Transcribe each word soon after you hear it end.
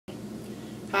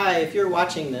Hi, if you're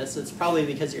watching this, it's probably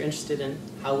because you're interested in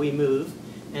how we move,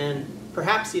 and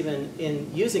perhaps even in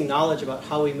using knowledge about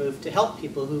how we move to help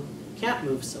people who can't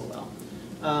move so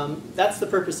well. That's the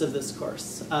purpose of this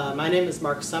course. My name is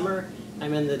Marc Sommer.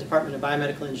 I'm in the Department of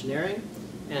Biomedical Engineering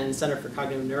and Center for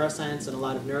Cognitive Neuroscience and a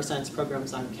lot of neuroscience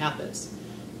programs on campus.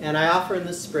 And I offer in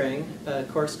the spring a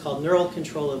course called Neuronal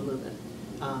Control of Movement.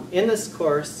 In this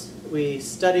course, we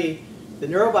study the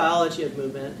neurobiology of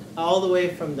movement all the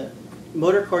way from the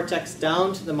motor cortex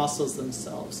down to the muscles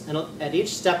themselves. And at each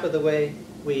step of the way,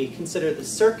 we consider the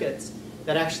circuits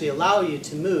that actually allow you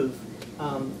to move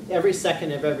every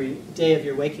second of every day of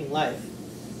your waking life.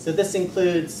 So this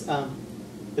includes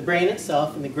the brain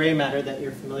itself and the gray matter that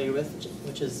you're familiar with,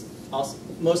 which is also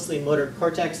mostly motor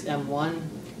cortex, M1.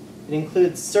 It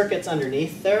includes circuits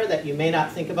underneath there that you may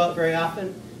not think about very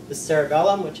often. The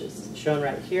cerebellum, which is shown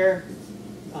right here.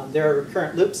 There are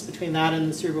recurrent loops between that and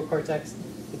the cerebral cortex.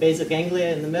 The basal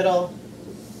ganglia in the middle.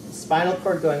 The spinal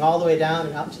cord going all the way down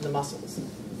and out to the muscles.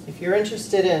 If you're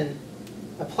interested in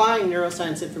applying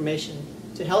neuroscience information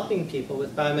to helping people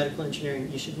with biomedical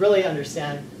engineering, you should really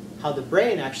understand how the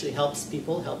brain actually helps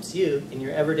people, helps you in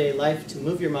your everyday life to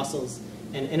move your muscles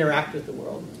and interact with the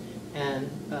world. And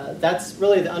that's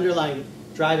really the underlying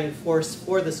driving force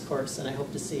for this course, and I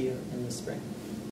hope to see you in the spring.